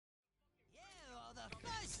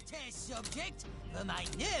Test subject for my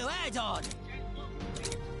new add-on.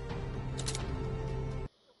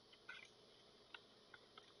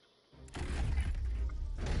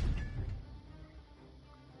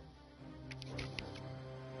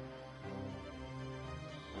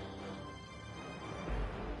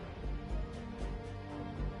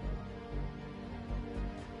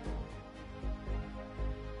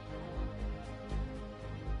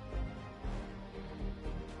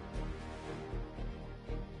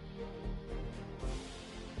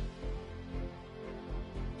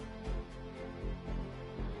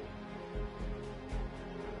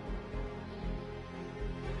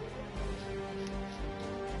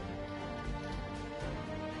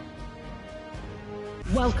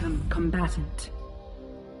 Welcome, combatant.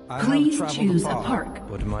 I Please have traveled choose a far, park.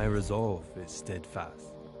 but my resolve is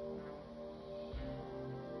steadfast.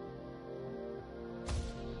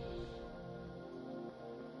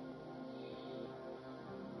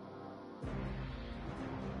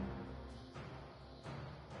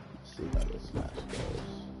 Let's see how this match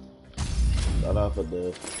goes. Start off with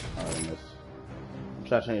this. I'm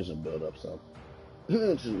trying to change the build up, so.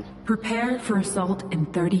 Prepare for assault in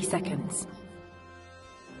 30 seconds.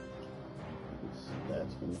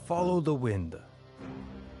 Follow the wind.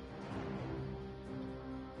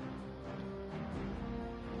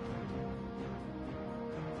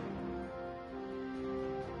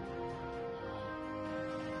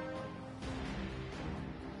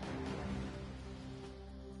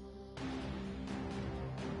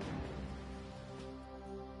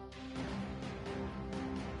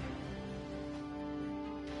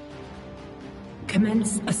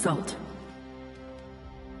 Commence assault.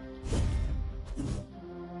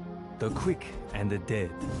 The quick and the dead.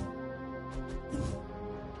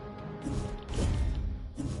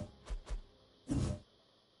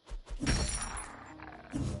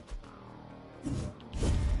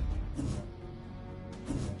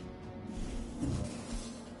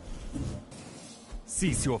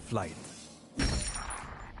 Cease your flight.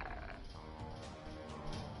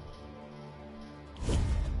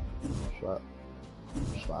 Swap.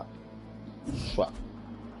 Swap. Swap.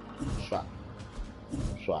 Swap.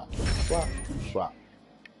 Swap. Swap. Swap.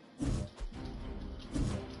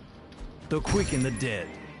 The quick and the dead.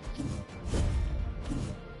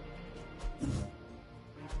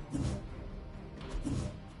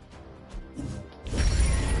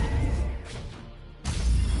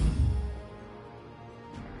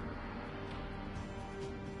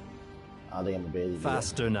 I think I'm barely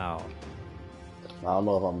Faster now. I don't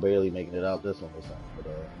know if I'm barely making it out this one or something, but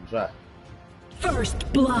I'm trying.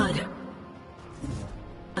 First blood.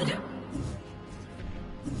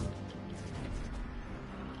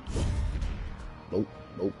 Nope,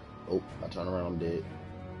 nope, nope. I turn around, I'm dead.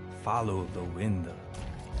 Follow the wind.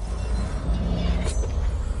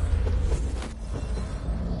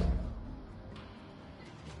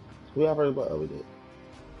 We have heard about we did.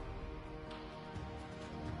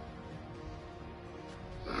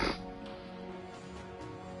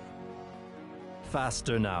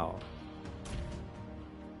 Faster now.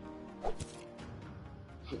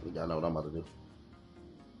 Y'all know what I'm about to do.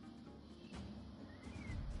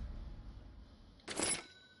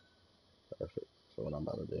 Perfect. So what I'm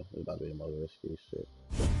about to do, it's about to be the most risky shit.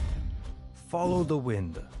 Follow the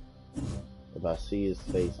wind. If I see his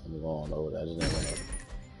face, I'm going over that. I just didn't want to.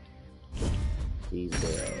 He's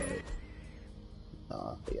there, alright.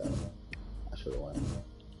 Nah, he got it. I should have won.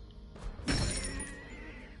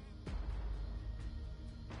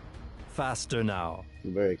 Faster now.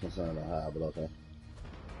 I'm very concerned about how, but okay.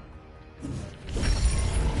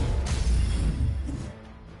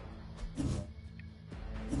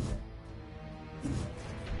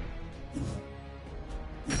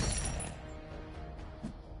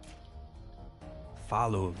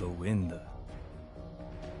 Follow the wind.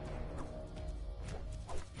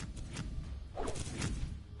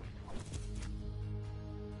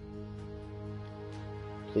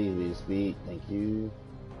 Please be speed, thank you.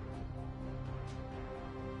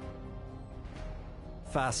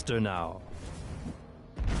 Faster now.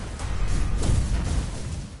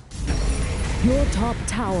 Your top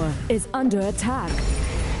tower is under attack.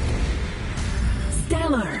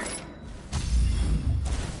 Stellar.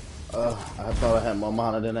 I thought I had more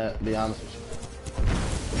mana than that, to be honest with you.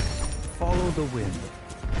 Follow the wind.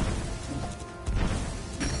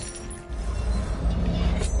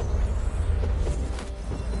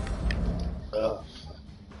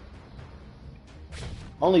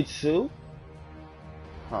 Only two?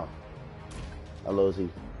 Huh. How low is he?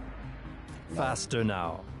 No. Faster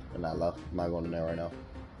now. I'm not low. I'm not going in there right now.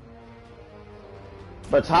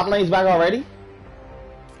 But top lane's back already?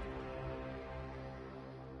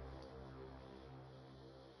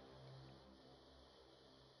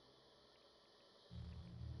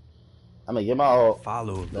 I'm gonna get my ult.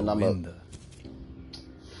 Follow the Then I'm wind. gonna...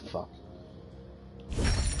 Fuck.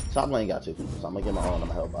 Top lane got to. So I'm gonna get my ult and I'm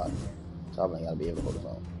gonna help bot. Top lane gotta be able to hold his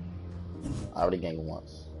own. I already ganked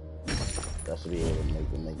once. That should be able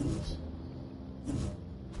to make moves.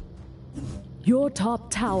 Your top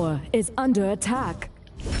tower is under attack.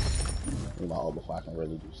 Need my ult before I can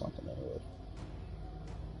really do something anyway.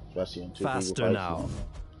 Especially in 2 Faster people now.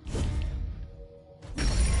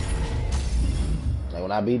 Like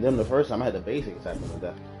when I beat them the first time, I had the basic attack with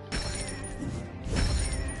that.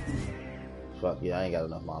 Fuck yeah, I ain't got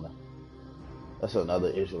enough mana. That's another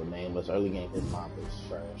issue with Nameless. Early game, his mana is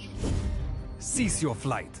trash. Cease your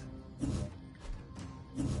flight.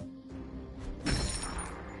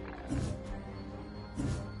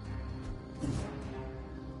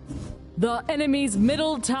 The enemy's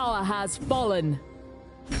middle tower has fallen.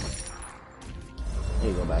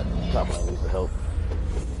 Here you go back. Top lane needs the help.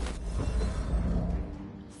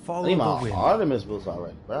 I Follow need the my wind. Artemis boots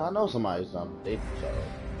already, bro. I know somebody's done. They boots already.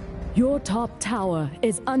 Your top tower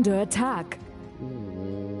is under attack.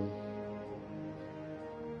 I'm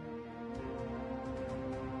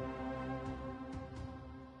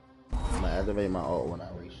gonna activate my ult when I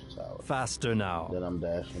reach the tower. Faster now. Then I'm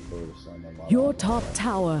dashing through the sun. Your top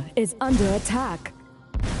tower is under attack.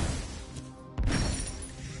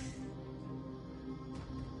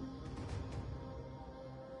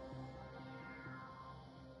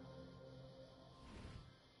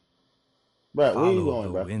 Bro, where you Follow going,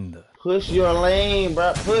 the bro? wind. Push your lane,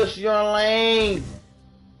 bro. Push your lane.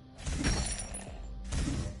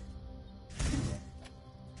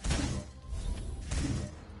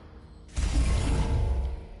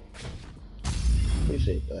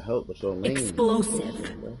 Appreciate the help with your lane.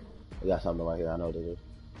 Explosive. I got something right here. I know what it is.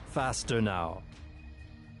 Faster now.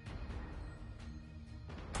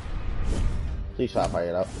 Please try to fire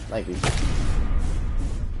it out. Thank you.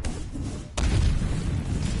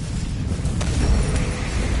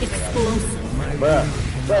 Explosive.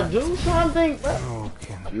 Bruh, do something, bruh.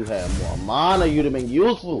 Okay. You have more mana, you'd have been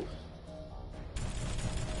useful.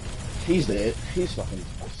 He's dead. He's fucking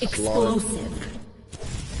slaughtered. Explosive.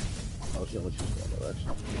 Oh shit, what you doing,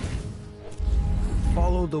 direction?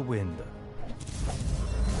 Follow the wind.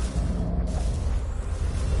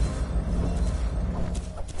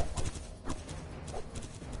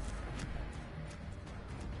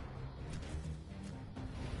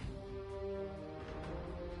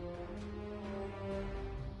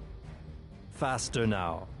 Faster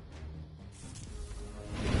now.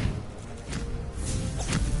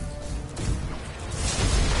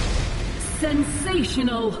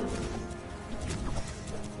 Sensational.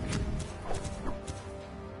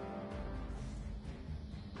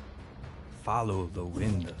 Follow the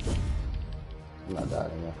wind. I'm not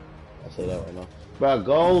dying yet. I say that right now. Bruh,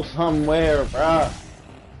 go somewhere, bruh.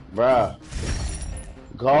 Bruh.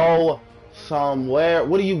 Go somewhere.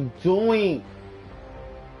 What are you doing?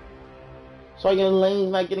 So your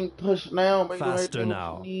lane's not getting pushed now. But Faster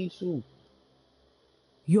now. You need to.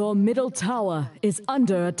 Your middle tower is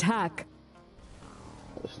under attack.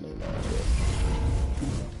 This nigga man shit.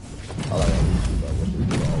 All I gotta do is what you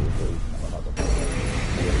do always do. I'm not the fuck.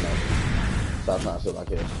 Stop trying to sit like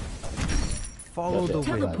this. Follow the wind.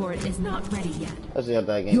 Teleport is not ready yet. Let's see if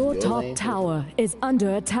that game. Your top tower is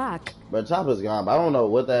under attack. But top is gone. But I don't know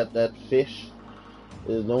what that fish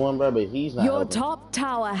is doing, bro. But he's not. Your helping. top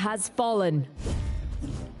tower has fallen.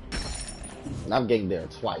 And I'm getting there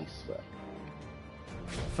twice, bro.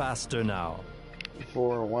 Faster now.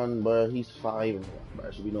 4-1, bro. He's 5. Bro,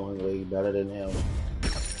 I should be knowing way better than him.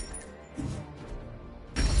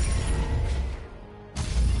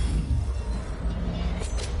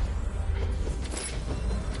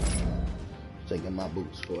 Taking my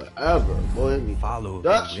boots forever, boy. Me Follow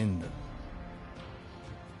Dutch. the wind.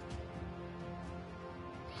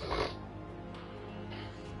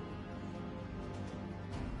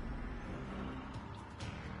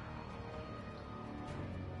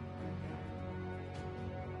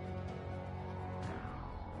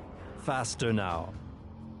 Faster now.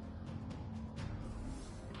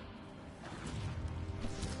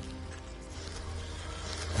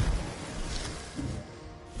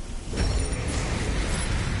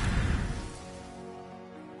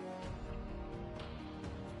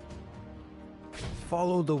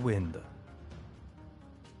 Follow the wind.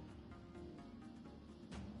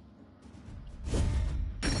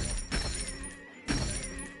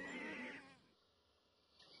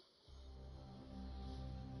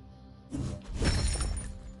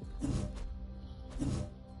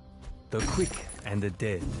 The quick and the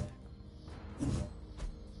dead.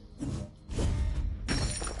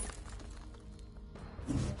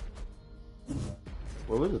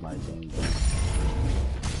 Where is my team?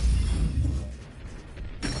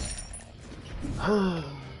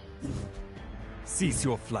 Cease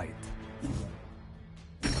your flight.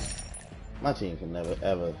 My team can never,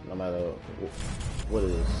 ever, no matter what it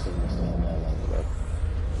is, seem to stay in that lane, bro.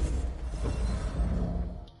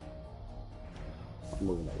 I'm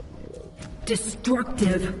moving over anyway.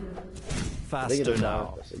 Destructive. Faster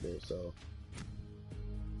now. Yes, it is, so.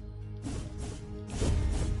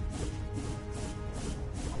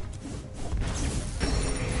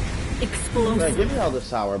 Explosive. Right, give me all this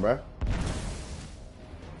sour, bro.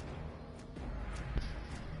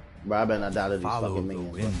 Bro, I better not die to these Follow fucking the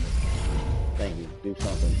minions. wind. Thank you. Do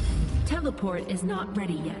something. Teleport is not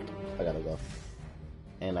ready yet. I gotta go.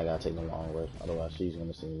 And I gotta take the long way. Otherwise, she's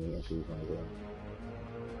gonna see me and she's gonna go.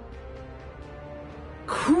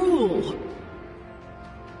 Cruel.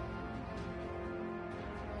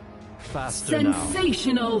 Faster now.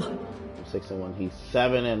 Sensational. I'm 6-1. He's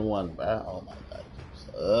 7-1, bro. Oh my god.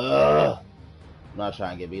 Ugh. I'm not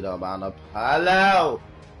trying to get beat up by an Apollo.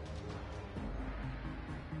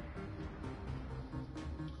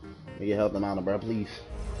 Let me get help them out, bro, please.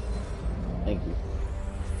 Thank you.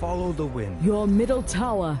 Follow the wind. Your middle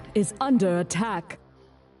tower is under attack.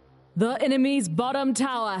 The enemy's bottom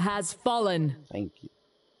tower has fallen. Thank you.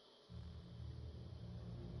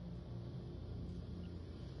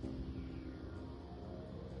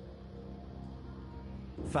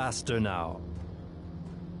 Faster now.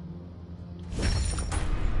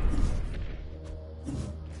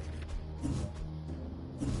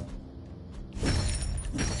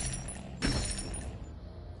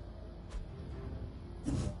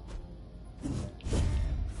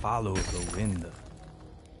 Follow the wind.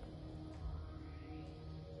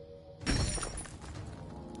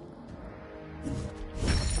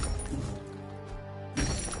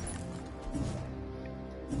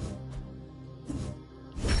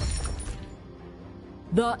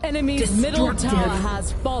 The enemy's middle tower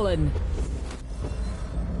has fallen.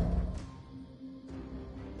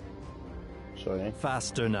 Sure,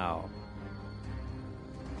 Faster now.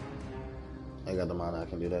 I got the mana, I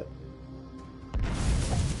can do that.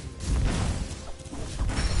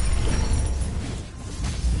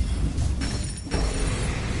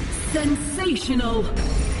 Sensational.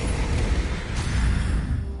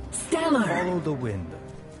 Stellar. Follow the wind.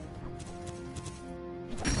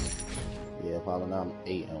 Yeah, Apollo, now I'm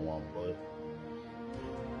 8-1, boy.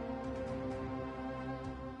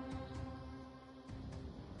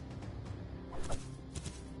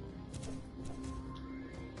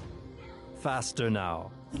 Faster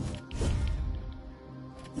now.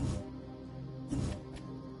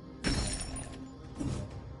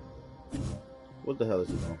 What the hell is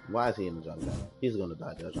he doing? Why is he in the jungle pen? He's gonna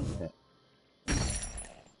die there, jungle pen.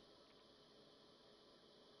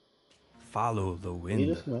 Follow the He wind.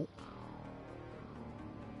 just went.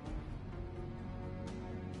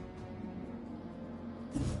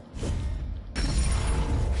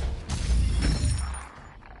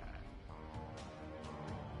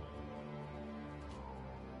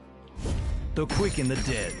 The quick and the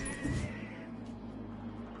dead.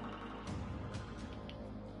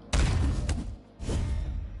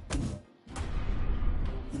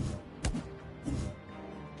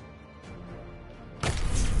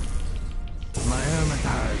 My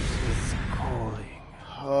Hermitage is calling.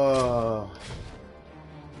 Oh,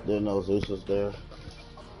 didn't know Zeus was there.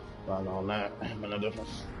 Found on that. I'm in a different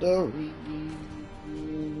story.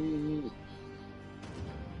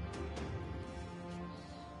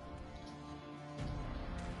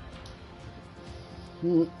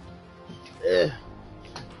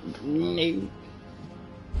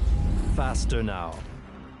 Faster now.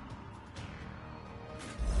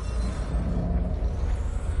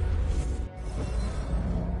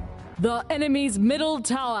 The enemy's middle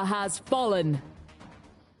tower has fallen.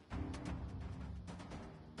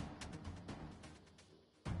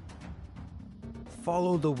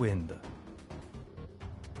 Follow the wind.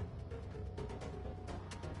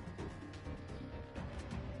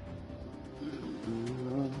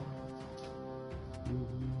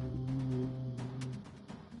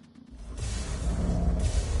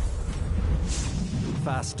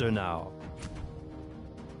 Faster now.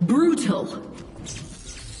 Brutal.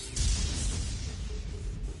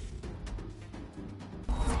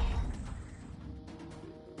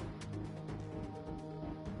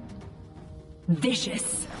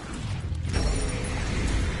 Vicious.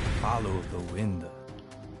 Follow the wind.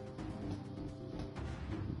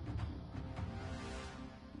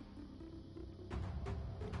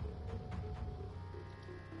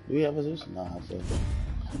 Do we have a Zeus? Nah, I said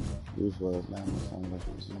Zeus was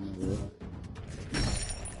Nameless.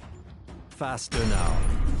 Faster now.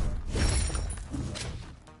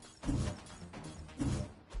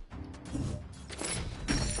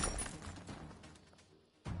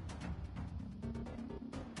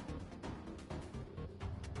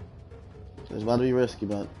 It's about to be risky,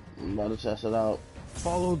 but I'm about to test it out.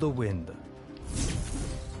 Follow the wind.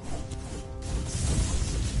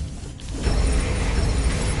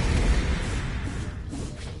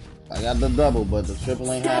 I got the double, but the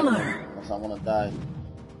triple ain't Stellar. happening. Unless I want to die.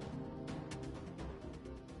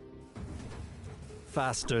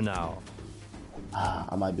 Faster now.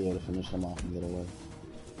 I might be able to finish him off and get away.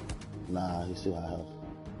 Nah, he's too high health.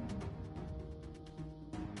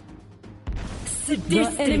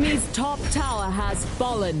 The enemy's top tower has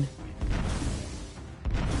fallen.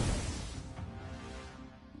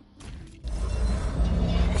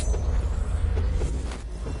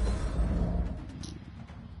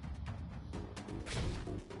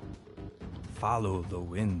 Follow the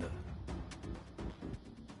wind.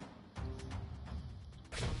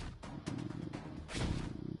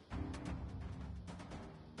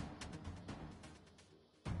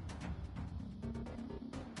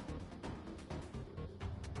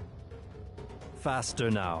 Faster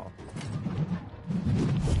now.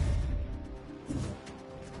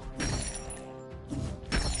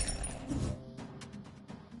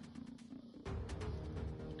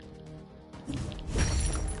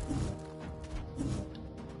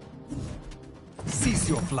 Cease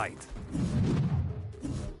your flight.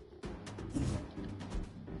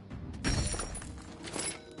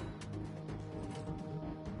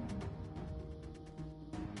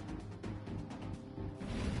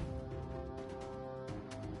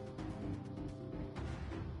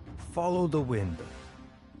 Follow the wind.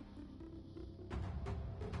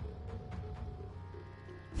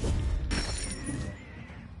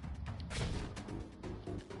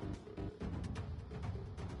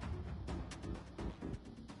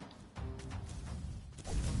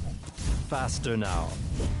 Faster now.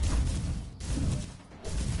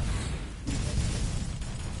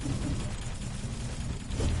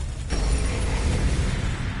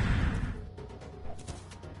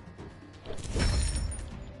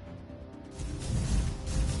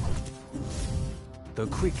 The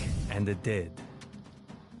quick and the dead.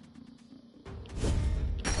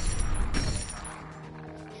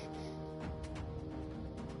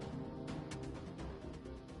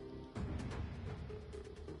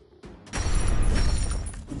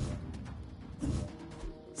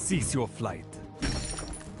 Cease your flight.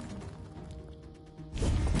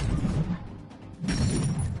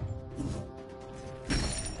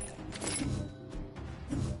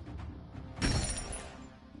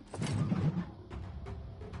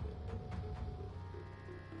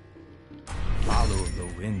 Follow the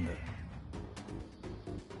wind.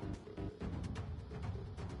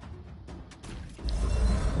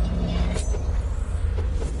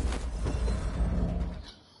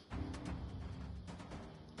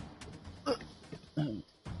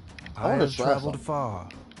 I have traveled far,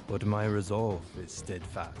 but my resolve is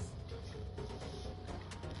steadfast.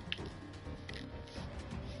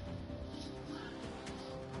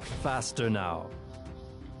 Faster now.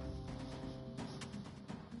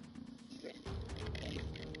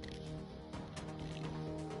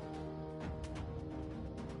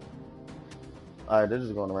 Alright, they're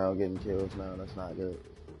just going around getting kills now. That's not good.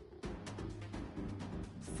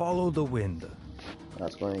 Follow the wind.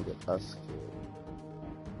 That's going to get us killed.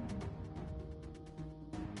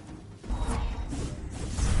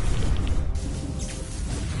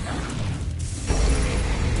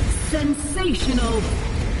 Sensational.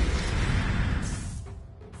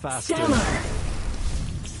 Faster. Stellar.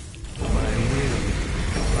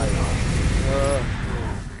 My will.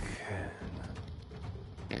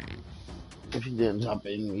 If he didn't jump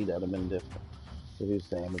in, he'd have been different. If he was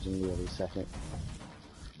damaging you every second.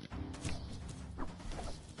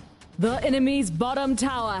 The enemy's bottom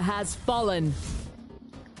tower has fallen.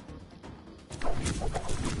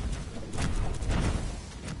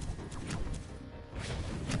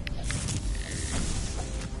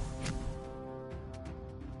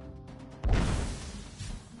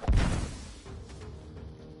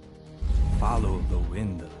 Follow the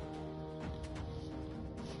wind.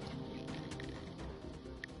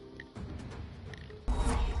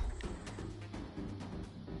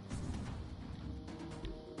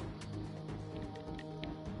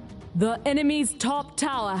 The enemy's top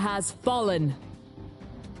tower has fallen.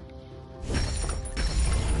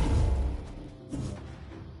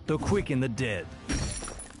 The quick and the dead.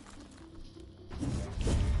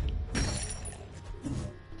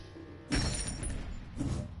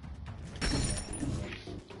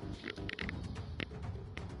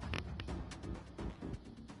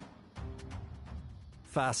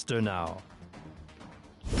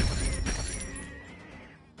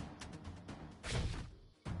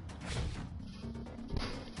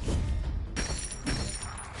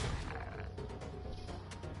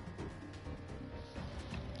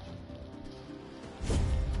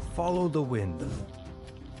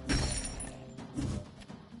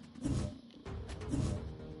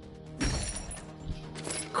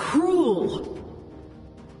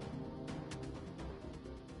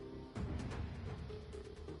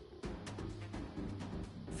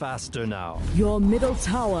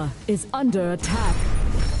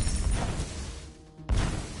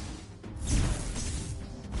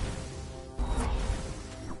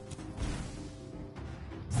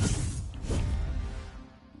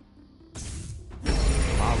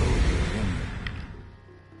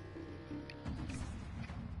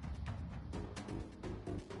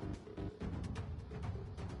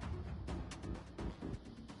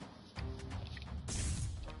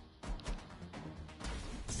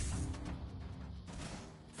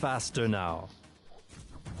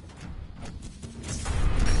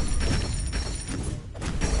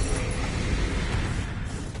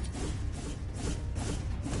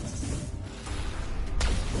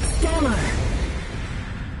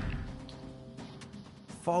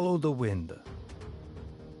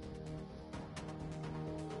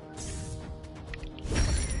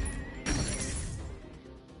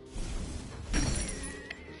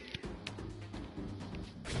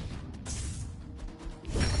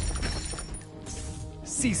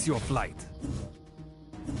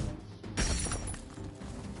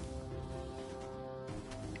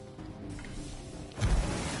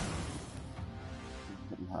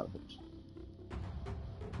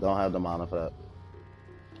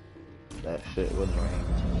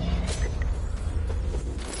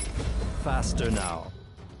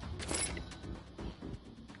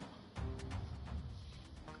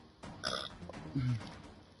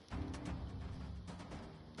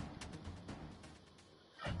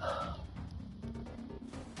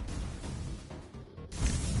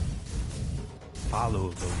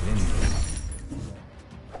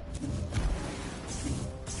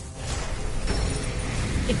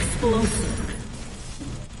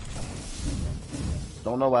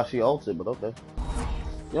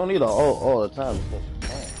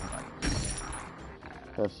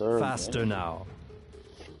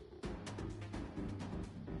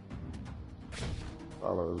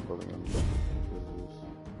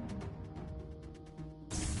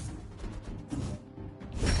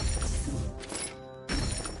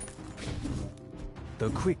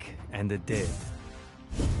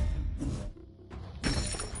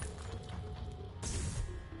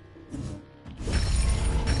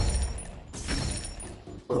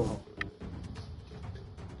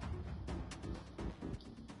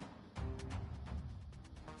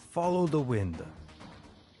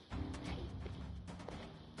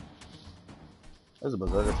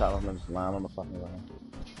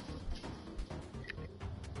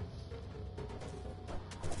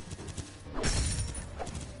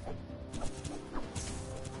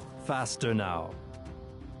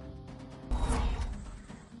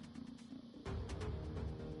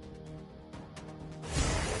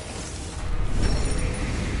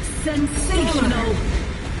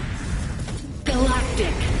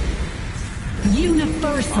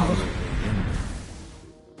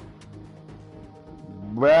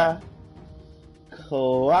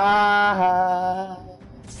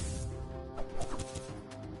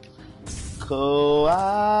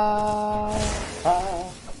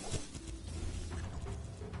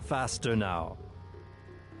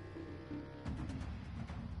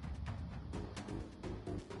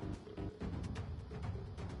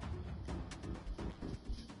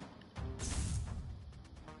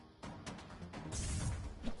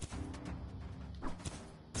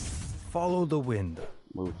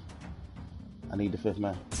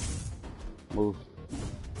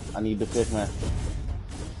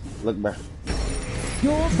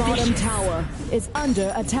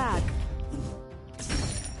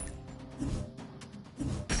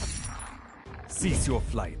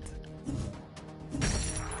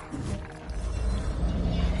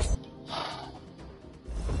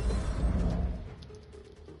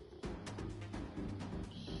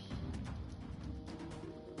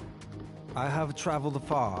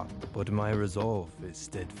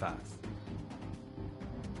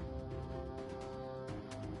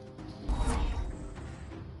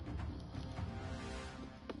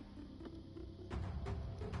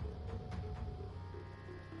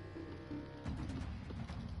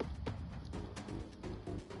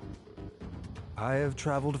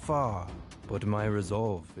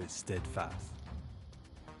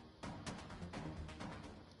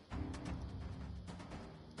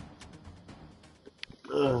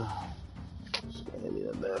 Ugh. Just gonna leave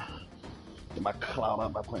it there. Get my cloud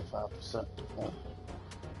up by 0.5%.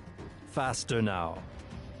 Faster now.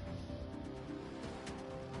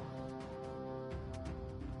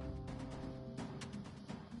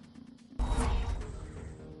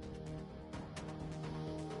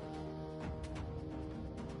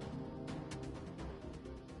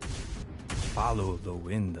 Follow the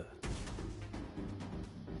wind.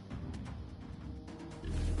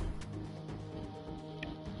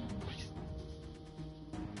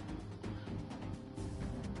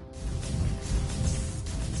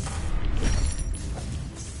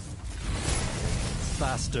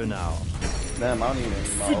 Faster now. Damn, I don't even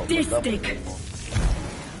need my Sadistic.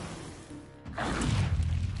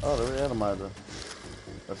 Oh, the reanimator.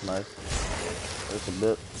 That's nice. It's a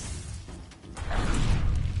bit.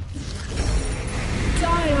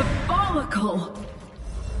 Diabolical.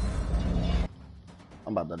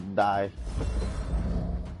 I'm about to die.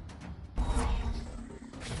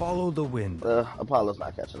 Follow the wind. Apollo's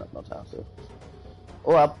not catching up no time soon.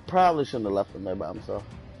 Oh, I probably shouldn't have left him there by himself.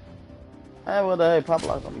 Hey, well, hey, Papa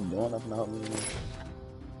Lock's gonna be doing nothing to help me.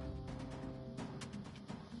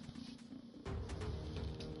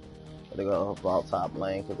 They go up top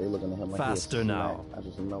lane because they looking at him like faster now. I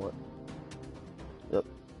just know it. Yep.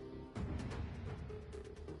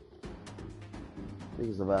 He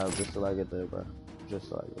can survive just till I get there, bro. Just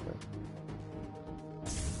till I get there.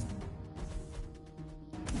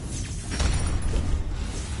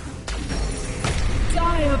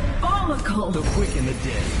 Diabolical. The quick and the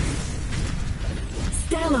dead.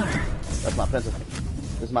 Stellar. That's my penta.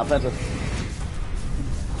 This is my penta.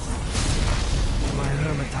 My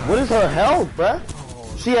hermitage. What is her health, bruh?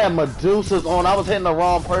 She had Medusa's on. I was hitting the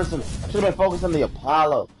wrong person. Should have been focusing on the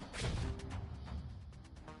Apollo.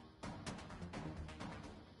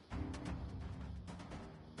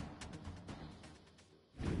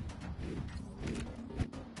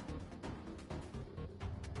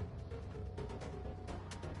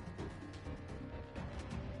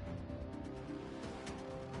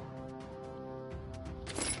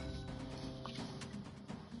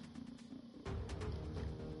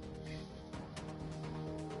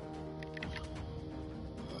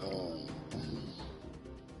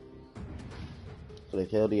 So they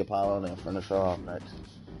kill the Apollo and then finish her off next.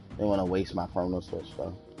 They want to waste my Chrono Switch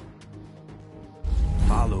though.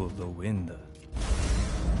 Follow the wind.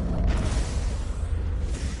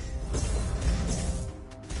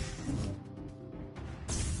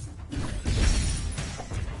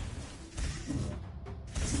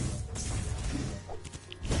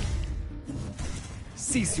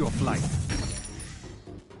 Cease your flight.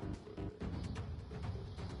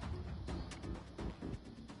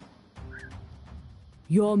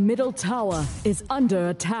 Your middle tower is under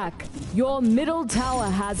attack. Your middle tower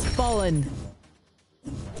has fallen.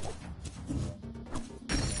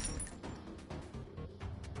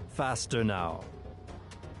 Faster now.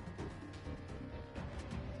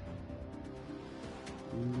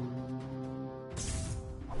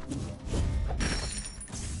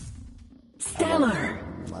 Stellar.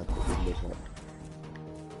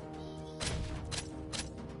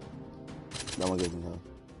 No one gives me help.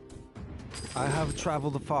 I have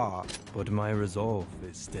traveled far, but my resolve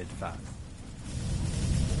is steadfast.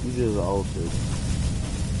 You just altered.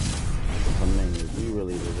 I mean, you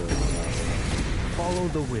really deserve it. Follow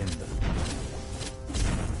the wind.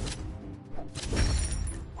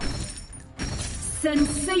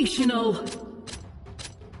 Sensational. The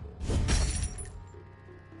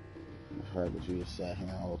fact that you just sat here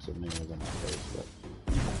and altered me was in my face, but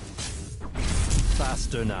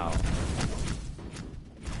Faster now.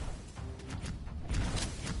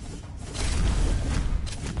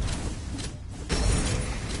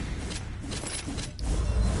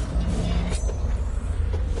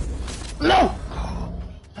 no!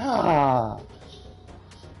 Ah.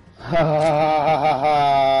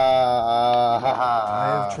 I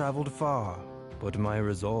have traveled far, but my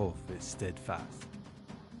resolve is steadfast.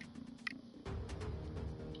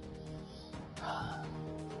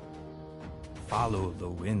 Follow the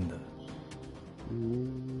wind.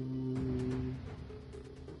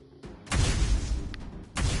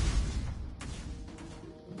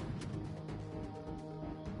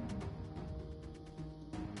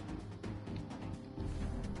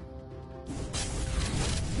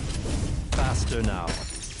 Faster now.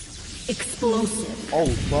 Explosive. Oh,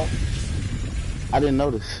 fuck. I didn't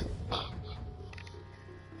notice.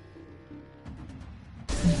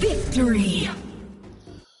 Victory.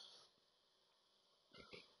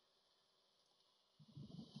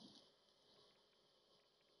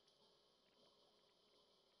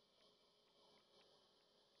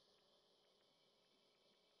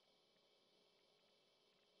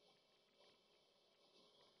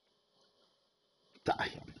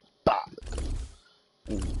 Diabolical.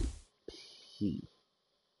 MVP.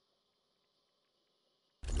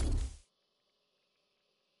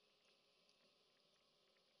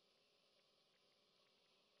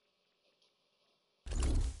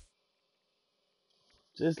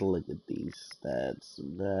 Just look at these stats,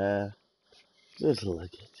 bruh. Just look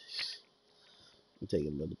at this. I'm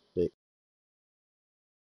taking another pick.